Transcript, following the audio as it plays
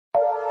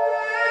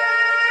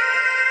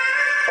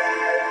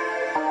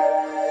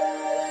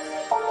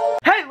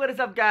What is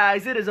up,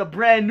 guys? It is a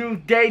brand new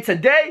day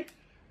today.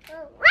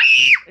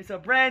 It's a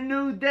brand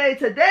new day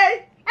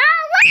today.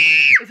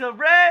 It's a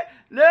brand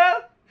new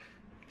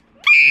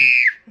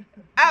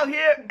out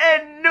here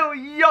in New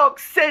York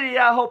City.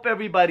 I hope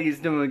everybody's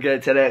doing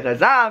good today,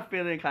 because I'm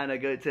feeling kind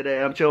of good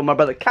today. I'm chilling with my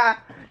brother Kai.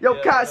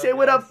 Yo, Kai, say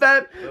what up,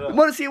 fam. You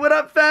want to see what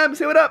up, fam?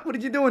 Say what up. What are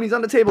you doing? He's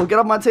on the table. Get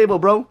off my table,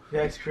 bro.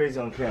 Yeah, it's crazy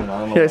on camera. I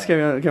don't know yeah, it's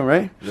crazy on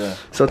camera, right? Yeah.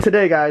 So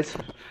today, guys,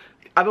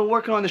 I've been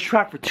working on this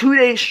track for 2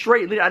 days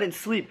straight. I didn't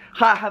sleep.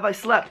 Ha, have I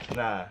slept?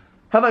 Nah.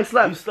 Have I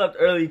slept? You slept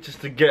early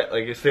just to get,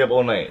 like, you stay up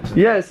all night.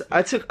 Yes,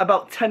 I took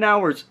about 10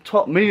 hours,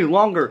 12, maybe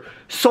longer,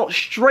 so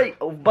straight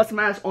busting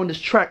my ass on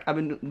this track. I've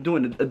been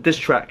doing this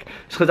track.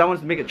 It's because I wanted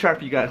to make a track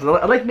for you guys.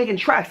 I like making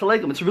tracks. I like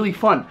them. It's really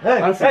fun.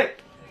 Hey, honestly. hey.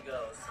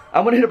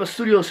 I want to hit up a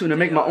studio soon and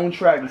make my own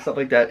track and stuff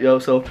like that, yo.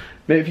 So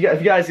maybe if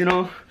you guys, you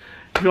know,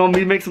 if you want me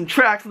to make some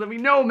tracks, let me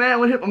know, man.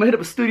 I'm gonna hit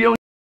up a studio.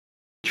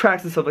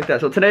 Tracks and stuff like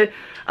that. So today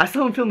I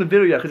still haven't filmed the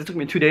video yet because it took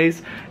me 2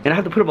 days and I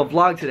have to put up a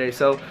vlog today,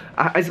 so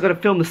I just gotta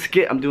film the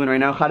skit I'm doing right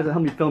now. How does it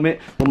help me film it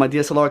with my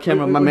DSLR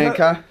camera? My man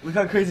Kai. Look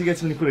how crazy it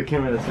gets when you put a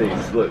camera in his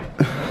face. Look,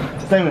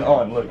 it's not even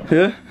on. Look.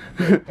 Yeah.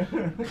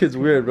 Kid's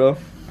weird, bro.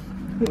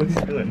 What's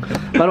he doing?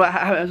 By the way, I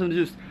haven't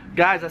introduced,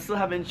 guys. I still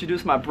haven't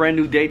introduced my brand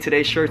new Day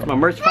Today shirts. My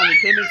merch finally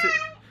came in.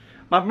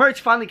 My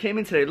merch finally came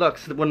in today. Look,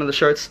 one of the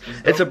shirts.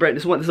 It's a brand.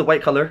 This is a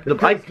white color. The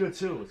price good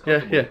too.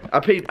 It's yeah. I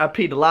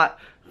paid a lot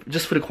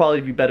just for the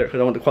quality to be better,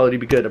 because I want the quality to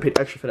be good. I paid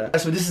extra for that.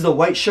 So this is the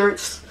white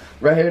shirts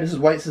right here. This is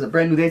white. This is a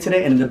brand new Day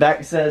Today, and in the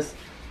back it says,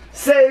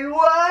 "Say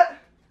what?"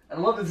 I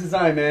love this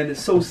design, man. It's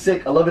so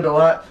sick. I love it a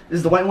lot. This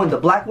is the white one. The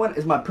black one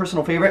is my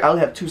personal favorite. I only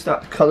have two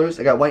stock colors.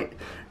 I got white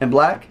and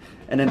black,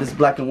 and then this is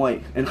black and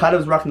white. And Khada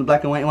was rocking the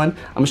black and white one.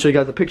 I'm gonna show you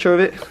guys a picture of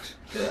it.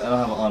 Yeah, I don't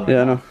have it on right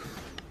yeah, I know.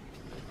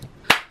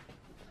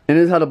 And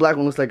this is how the black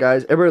one looks like,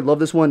 guys. Everybody love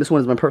this one. This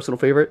one is my personal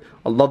favorite.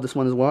 I love this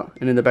one as well.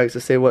 And in the back it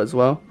says "Say what" as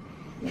well.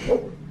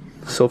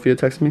 Sophia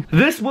texted me.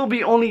 This will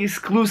be only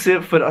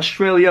exclusive for the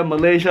Australia,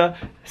 Malaysia,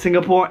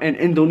 Singapore, and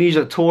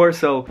Indonesia tour.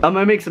 So I'm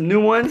gonna make some new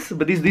ones,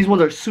 but these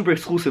ones are super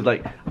exclusive.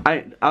 Like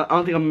I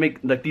don't think I'm gonna make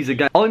like these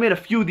again. I only made a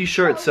few of these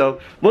shirts, so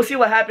we'll see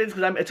what happens.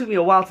 Because it took me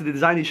a while to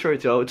design these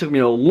shirts, yo. It took me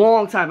a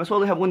long time. That's why I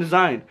only have one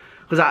design.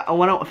 Because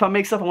if I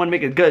make stuff, I want to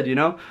make it good, you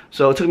know?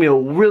 So it took me a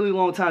really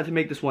long time to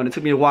make this one. It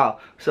took me a while.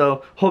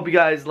 So hope you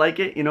guys like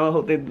it, you know? I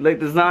hope they like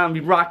the design. I'll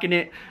be rocking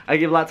it. I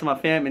give a lot to my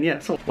fam, and yeah.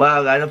 So,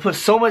 wow, guys, I put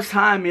so much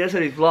time in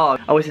yesterday's vlog.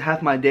 I wasted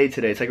half my day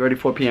today. It's like already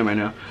 4 p.m. right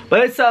now.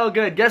 But it's all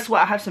good. Guess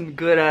what? I have some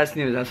good-ass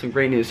news. I have some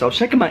great news. So I was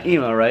checking my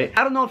email, right?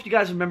 I don't know if you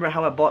guys remember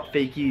how I bought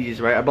fake Yeezys,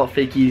 right? I bought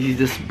fake Yeezys.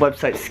 This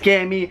website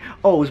scammed me.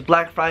 Oh, it was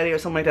Black Friday or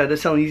something like that. They're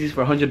selling Yeezys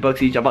for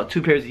 $100 each. I bought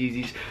 2 pairs of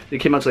Yeezys. They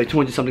came out to like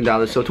 $200-something.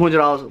 So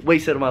 $200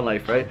 wasted of my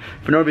life, right?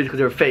 For no reason, because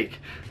they were fake.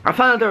 I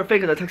found out they were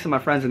fake because I texted my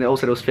friends and they all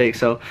said it was fake.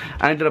 So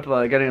I ended up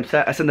getting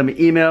upset. I sent them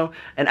an email,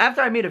 and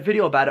after I made a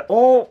video about it,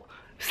 all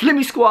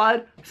Slimmy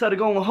Squad started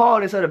going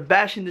hard and started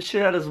bashing the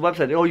shit out of this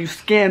website. Oh, you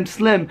scam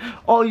Slim.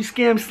 Oh, you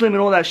scam Slim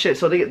and all that shit.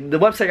 So the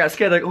website got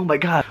scared, like, oh my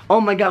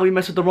god, we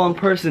messed with the wrong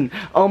person.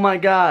 Oh my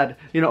god,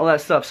 you know, all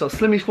that stuff. So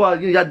Slimmy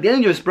Squad, you got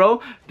dangerous,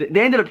 bro.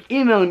 They ended up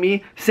emailing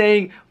me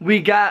saying we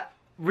got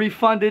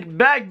refunded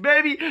back,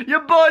 baby.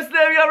 Your boy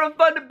Slim got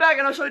refunded back,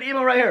 and I'll show you the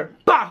email right here.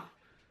 Bah!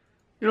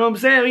 You know what I'm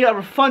saying? We got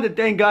refunded,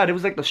 thank God. It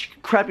was like the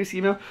crappiest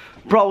email.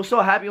 Bro, I was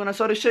so happy when I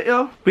saw this shit,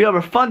 yo. We got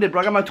refunded,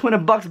 bro. I got my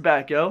 $20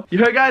 back, yo. You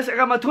heard, guys? I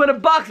got my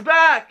 $20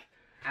 back.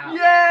 Ow.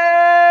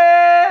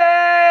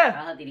 Yeah!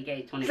 How did he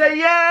get 20? Say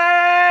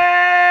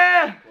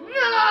yeah!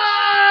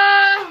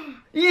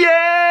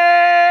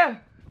 Yeah!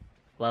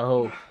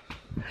 Whoa.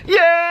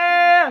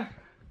 Yeah!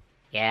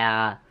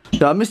 Yeah.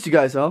 Yo, I missed you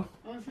guys, though.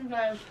 I'm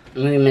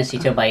gonna miss you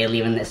too, but you're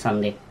leaving this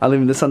Sunday. I'm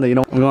leaving this Sunday, you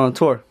know. I'm going on a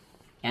tour.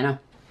 Yeah, no.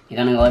 You're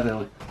gonna go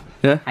everywhere.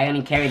 Yeah? How you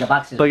gonna carry the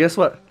boxes? But guess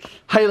what?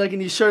 How you liking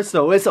these shirts,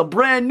 though? It's a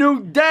brand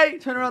new day.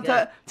 Turn around,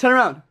 turn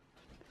around.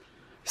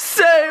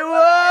 Say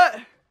what?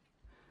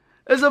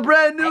 It's a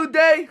brand new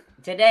day.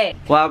 Today.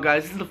 Wow,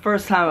 guys, this is the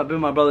first time I've been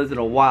with my brothers in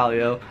a while,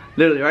 yo.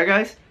 Literally, right,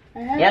 guys?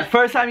 Yeah.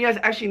 First time you guys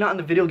actually not in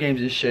the video games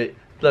and shit.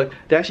 Look,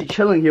 they're actually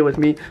chilling here with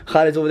me.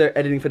 Khada's over there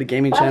editing for the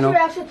gaming channel.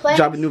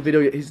 Dropping a new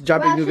video. He's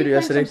dropping a new video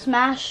yesterday.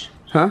 Smash.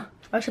 Huh?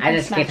 I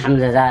just kicked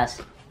Hamza's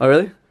ass. Oh,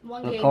 really?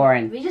 One game.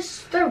 Recording. We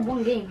just started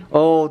one game.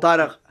 Oh,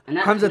 Tara.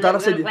 Hamza, Tara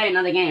said. Play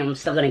another game. I'm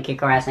still gonna kick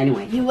her ass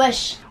anyway. You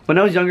wish. When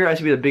I was younger, I used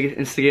to be the biggest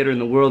instigator in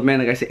the world, man.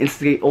 Like I said,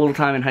 instigate all the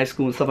time in high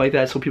school and stuff like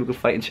that, so people could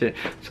fight and shit.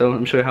 So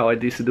I'm sure how I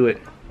used to do it.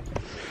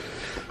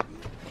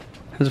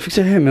 Hamza, fix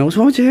your hair, man. What's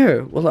wrong with your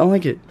hair? Well, I don't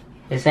like it.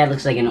 His head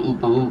looks like an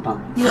oompa loompa.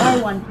 You are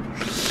one.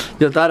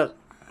 Yo, Tara,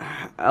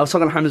 I was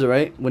talking to Hamza,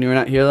 right? When you were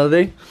not here the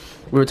other day,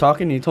 we were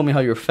talking, and he told me how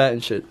you were fat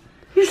and shit.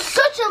 You're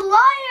such a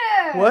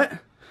liar. What?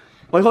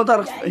 Why hold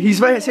on? He's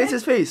right here. Say it to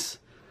his face.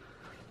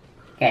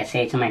 Okay,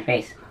 say it to my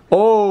face.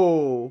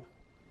 Oh.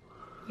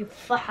 You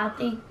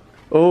fahati.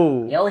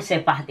 Oh. You always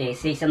say pahti.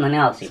 Say something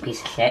else, you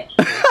piece of shit.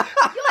 You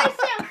always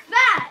say I'm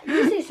fat.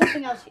 You say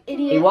something else, you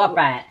idiot. You are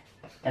fat.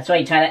 That's why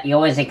you try that. You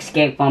always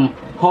escape from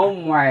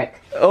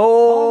homework.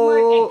 Oh.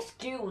 Homework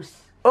excuse.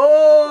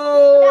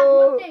 Oh. That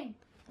one thing.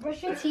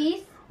 Brush your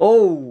teeth.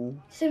 Oh.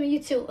 Sammy, you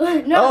too.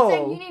 No, Oh.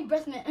 Sam, you need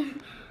breast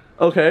mint.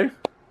 Okay.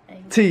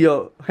 T,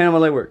 yo, hand on my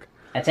leg work.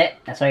 That's it?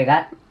 That's all you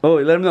got? Oh,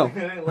 let him know.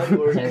 That's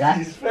all you got?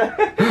 He's fat.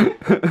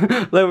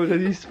 Leg work,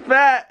 because he's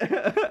fat.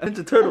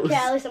 Into turtles. Okay,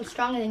 at least I'm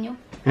stronger than you.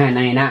 No,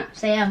 you're not.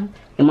 Say I am.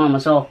 Your mom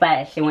was so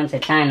fat, she went to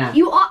China.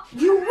 You are.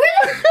 You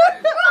really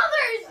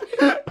brothers.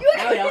 You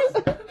No, no.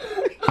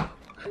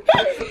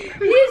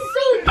 He's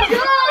so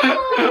dumb.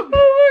 Oh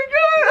my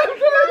god.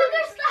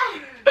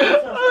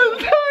 I'm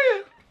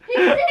tired. You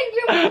think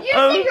I'm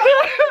tired.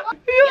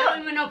 You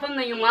don't even know from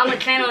your mama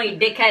channel, you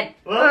dickhead.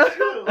 What?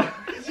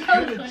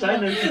 China.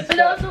 China's But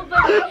that was so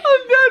funny. I'm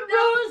dead,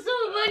 That was so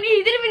funny.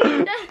 He didn't even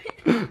do that.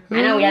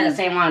 I know we had the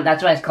same one,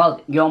 that's why it's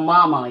called Your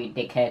Mama, you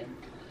dickhead.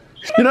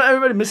 You know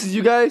everybody misses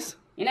you guys?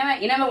 You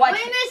never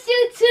watched We miss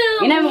you too.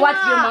 You never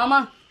watched Your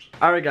Mama?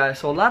 Alright guys,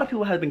 so a lot of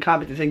people have been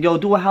commenting saying, yo,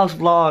 do a house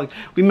vlog.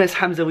 We miss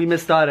Hamza, we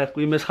miss Tarek,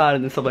 we miss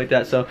Khalid and stuff like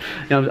that. So,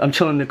 you know, I'm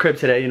chilling in the crib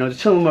today, you know,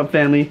 just chilling with my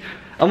family.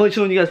 I'm only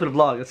chilling with you guys for the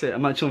vlog, that's it.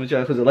 I'm not chilling with you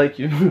guys because I like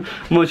you. I'm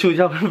only chilling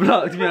with y'all for the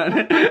vlog, to be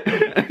honest.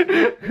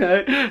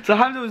 Right? So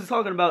Hamza was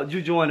talking about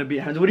Juju on the beat.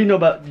 Hamza, what do you know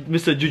about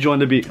Mr. Juju on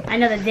the beat? I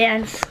know the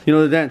dance. You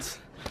know the dance?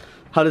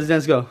 How does the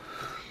dance go?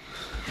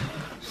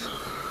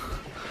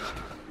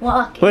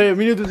 Walk. Wait,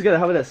 we need to do it together,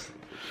 how about this?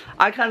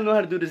 I kind of know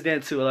how to do this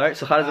dance too, alright?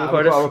 So how does it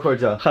record this? I'll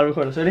record y'all. How to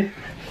record us, ready?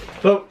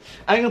 But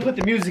I ain't gonna put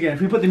the music in.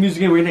 If we put the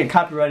music in, we're gonna get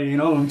copyrighted, you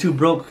know? I'm too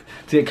broke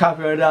to get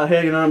copyrighted out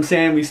here, you know what I'm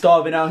saying? We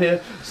starving out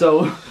here.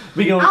 So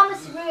we gonna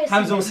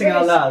Hamza will sing it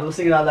out loud. We'll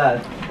sing it out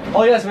loud.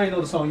 Oh yes, I already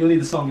know the song. You'll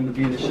need the song in the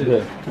beat and shit. Okay. You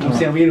know what I'm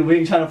saying? We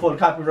ain't trying to afford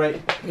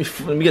copyright.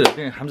 Let me get a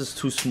thing. I'm just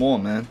too small,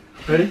 man.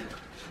 Ready?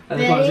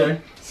 Ready,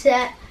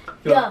 set,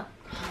 go.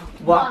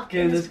 Walk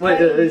in this way.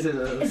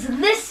 It's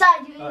this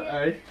side, you idiot.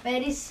 Alright.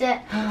 Ready,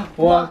 set,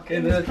 Walk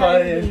in this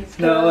party,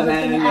 no one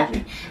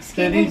has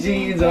skinny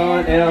jeans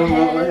on,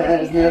 Elmo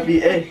has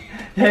nappy. Hey,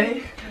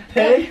 hey,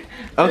 hey.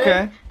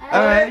 Okay.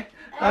 Alright.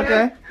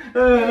 Okay.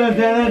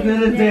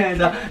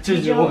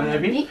 Juju wanna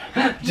beat,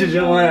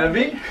 Juju wanna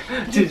beat,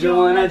 Juju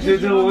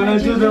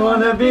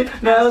wanna beat.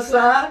 Now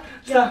slide,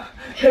 stop,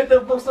 hit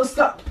the post, don't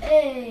stop,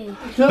 hey.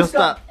 Don't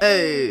stop.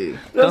 Hey.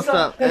 Don't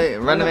stop. Hey.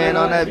 Run a man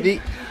on that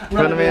beat.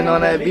 Run a man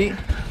on that beat.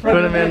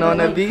 Run a man on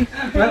that beat.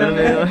 Run a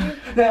man on.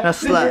 Now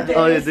slide.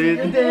 Oh yeah,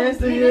 dude. Dance,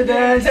 do your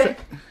dance, hey.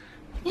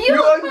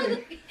 You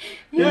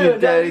Your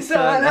daddy's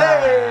son.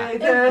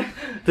 Hey.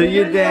 Do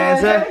you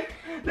dance? Hey.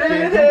 Do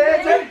your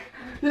dance, hey.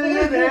 Do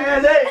your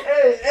dance, hey,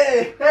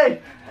 hey,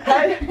 hey,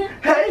 hey,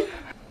 hey.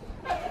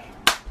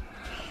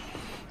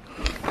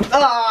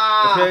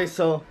 Ah! Okay,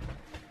 so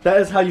That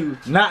is how you.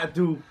 not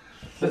do.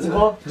 What's it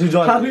called? Juju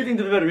on How the do you think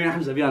the better, me and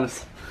Hamza? Be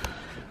honest.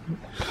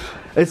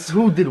 It's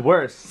who did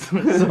worse. So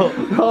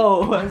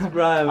Oh, that's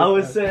Brian. I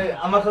would say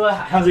I'm not gonna lie,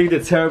 Hamza, you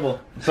did terrible.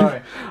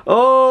 Sorry.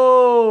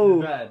 Oh.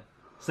 Bad.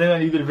 Saying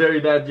that you did very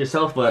bad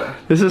yourself, but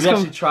This is you come-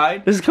 actually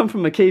tried. This has come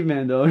from a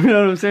caveman, though. You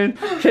know what I'm saying?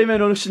 Caveman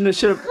don't shit.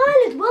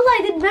 Khalid, well, I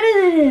did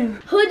better than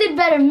him. Who did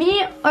better,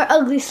 me or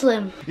Ugly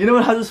Slim? You know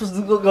what? How's this supposed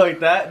to look like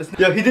that?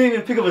 Yo, he didn't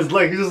even pick up his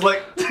leg. He was just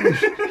like.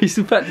 He's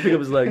too fat to pick up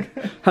his leg.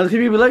 How's he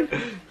pick up his leg?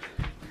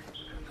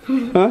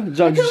 Huh? I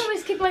Judge. told him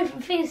to kick my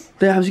face.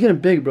 Damn, how's you getting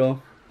big,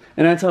 bro?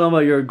 And I'm talking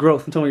about your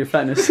growth. I'm talking about your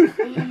fatness.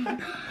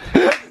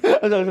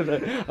 You know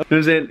what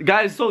I'm saying?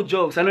 Guys, so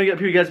jokes. I know you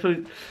guys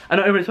probably, I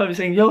know everybody's probably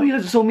saying, yo, you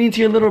guys are so mean to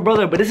your little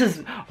brother, but this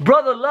is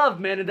brother love,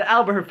 man, in the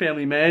Albaher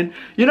family, man.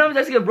 You know, I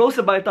used to get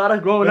roasted by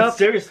Tarek growing That's up.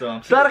 serious though.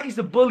 I'm Tarek used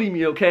to bully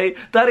me, okay?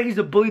 Tarek used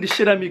to bully the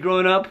shit out of me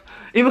growing up.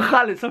 Even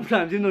Khalid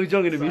sometimes, even though he's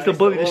younger than me, he used to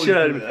bully the shit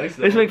out of me. They used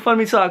to make fun of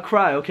me so I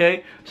cry,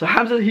 okay? So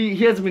Hamza, he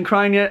hasn't been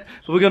crying yet,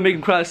 but we're gonna make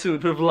him cry soon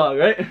for the vlog,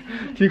 right?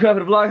 Can you cry for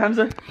the vlog,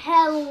 Hamza?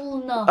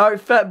 Hell no.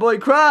 Alright, fat boy,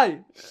 cry!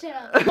 Shut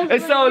up.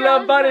 It's all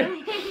love,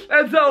 buddy.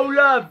 It's all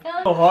love.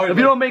 so hard. If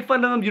you don't make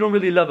fun of them, you don't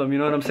really love them. You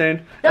know what I'm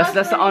saying? That's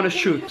the honest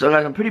truth. So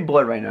guys, I'm pretty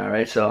bored right now,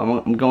 right? So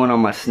I'm going on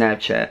my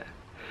Snapchat,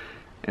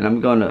 and I'm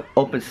going to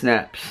open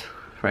snaps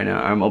right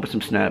now. I'm gonna open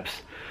some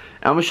snaps,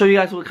 and I'm gonna show you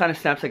guys what kind of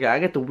snaps I get. I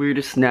get the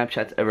weirdest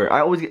Snapchats ever.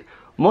 I always get.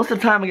 Most of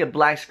the time I get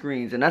black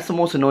screens, and that's the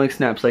most annoying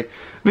snaps. Like, if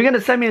you're gonna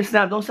send me a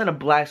snap, don't send a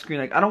black screen.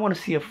 Like, I don't want to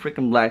see a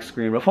freaking black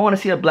screen. But if I want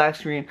to see a black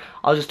screen,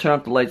 I'll just turn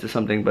off the lights or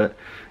something. But,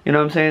 you know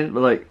what I'm saying?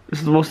 But like, this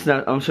is the most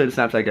snap. I'm gonna show you the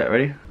snaps I get.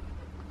 Ready?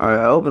 Alright,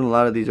 I opened a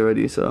lot of these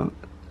already, so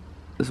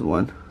this is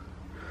one.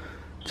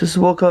 Just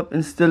woke up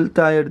and still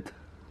tired.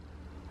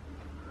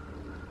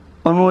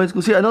 On my way to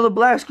school. See, another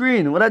black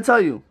screen. What'd I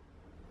tell you?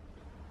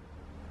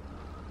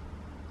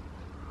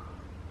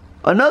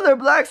 Another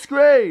black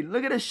screen.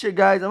 Look at this shit,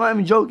 guys. I'm not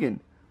even joking.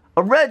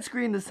 A red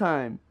screen this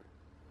time.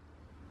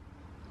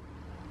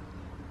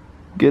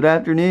 Good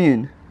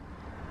afternoon.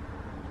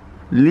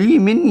 Lee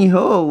Minnie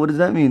Ho. What does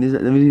that mean? Does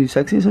that mean he's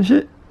sexy or some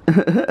shit?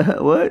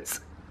 What?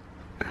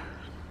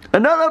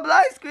 Another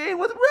black screen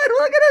with red.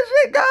 Look at this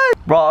shit,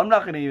 guys. Bro, I'm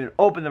not gonna even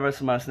open the rest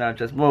of my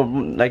Snapchats. Well,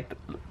 like,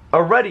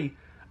 already,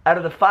 out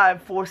of the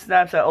 4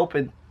 snaps I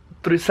opened,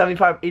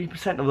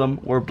 75-80% of them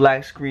were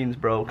black screens,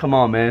 bro. Come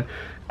on, man.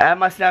 Add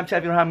my Snapchat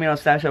if you don't have me on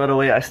Snapchat, by the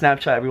way. I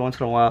Snapchat every once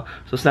in a while.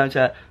 So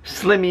Snapchat,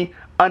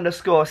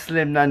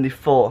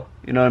 Slimmy_Slim94.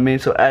 You know what I mean?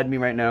 So add me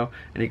right now,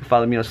 and you can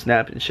follow me on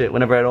Snap and shit.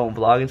 Whenever I don't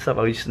vlog and stuff, I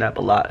always Snap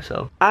a lot.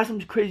 So I have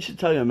some crazy shit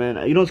to tell you, man.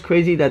 You know what's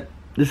crazy? That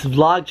this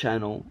vlog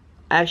channel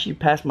actually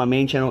passed my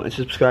main channel in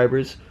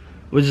subscribers,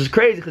 which is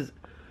crazy because,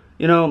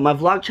 you know, my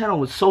vlog channel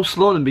was so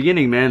slow in the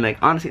beginning, man. Like,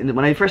 honestly,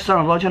 when I first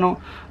started my vlog channel,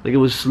 like, it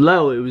was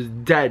slow, it was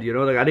dead, you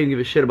know? Like, I didn't give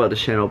a shit about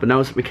this channel, but now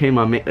it became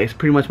my main, like, it's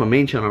pretty much my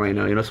main channel right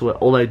now, you know? So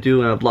all I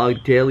do, and I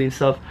vlog daily and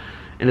stuff,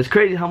 and it's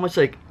crazy how much,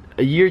 like,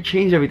 a year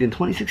changed everything.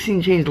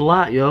 2016 changed a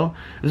lot, yo.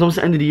 It's almost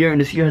the end of the year,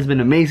 and this year has been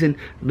amazing.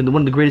 It's been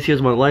one of the greatest years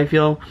of my life,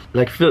 yo.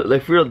 Like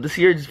for real, this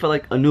year just felt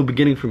like a new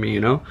beginning for me,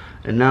 you know.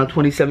 And now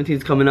 2017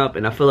 is coming up,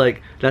 and I feel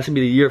like that's gonna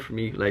be the year for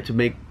me, like to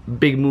make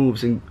big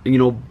moves and, you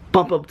know,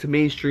 bump up to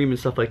mainstream and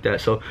stuff like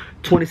that. So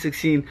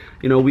 2016,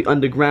 you know, we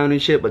underground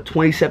and shit, but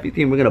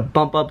 2017 we're gonna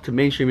bump up to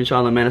mainstream,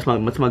 inshallah, man.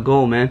 That's my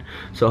goal, man.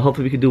 So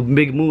hopefully we can do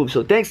big moves.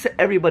 So thanks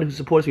to everybody who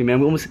supports me, man.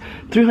 We almost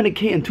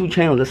 300K in 2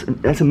 channels.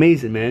 That's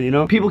amazing, man. You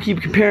know, people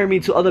keep comparing me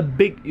to other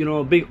big, you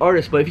know, big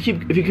artists, but if you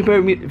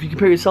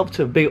compare yourself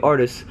to a big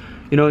artist,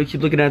 you know, you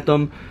keep looking at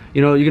them,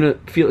 you know, you're gonna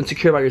feel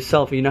insecure about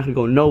yourself, and you're not gonna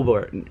go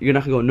nowhere. You're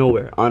not gonna go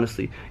nowhere,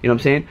 honestly. You know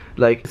what I'm saying?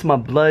 Like, it's my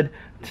blood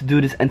to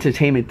do this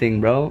entertainment thing,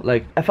 bro.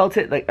 Like, I felt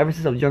it, like, ever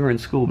since I was younger in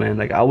school, man.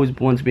 Like, I always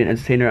wanted to be an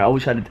entertainer. I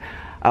always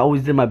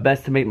did my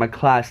best to make my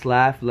class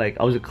laugh. Like,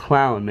 I was a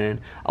clown, man.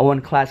 I won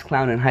class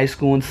clown in high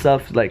school and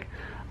stuff. Like,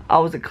 I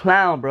was a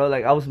clown, bro.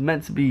 Like, I was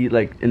meant to be,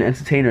 like, an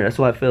entertainer. That's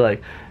what I feel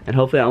like. And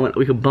hopefully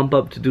we can bump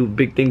up to do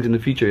big things in the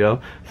future, yo.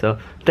 So,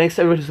 thanks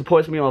to everyone who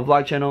supports me on my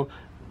vlog channel.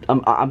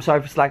 I'm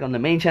sorry for slack on the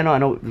main channel. I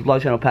know the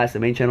vlog channel passed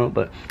the main channel,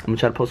 but I'm gonna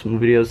try to post some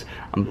videos.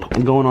 I'm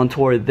going on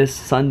tour this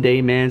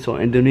Sunday, man. So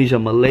Indonesia,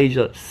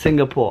 Malaysia,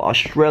 Singapore,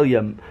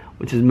 Australia,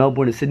 which is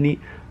Melbourne and Sydney.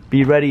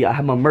 Be ready. I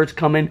have my merch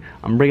coming.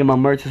 I'm bringing my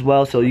merch as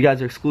well. So you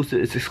guys are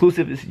exclusive. It's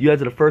exclusive. You guys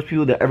are the first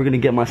people that are ever gonna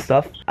get my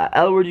stuff.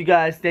 L-word, you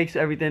guys. Thanks for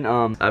everything.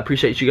 I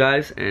appreciate you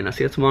guys, and I'll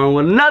see you tomorrow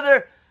with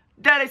another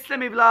Daddy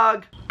Slimmy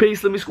vlog.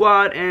 Peace, Slimmy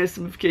Squad, and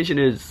Slimmification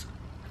is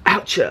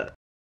out ya.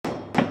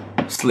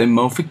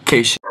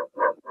 Slimofication.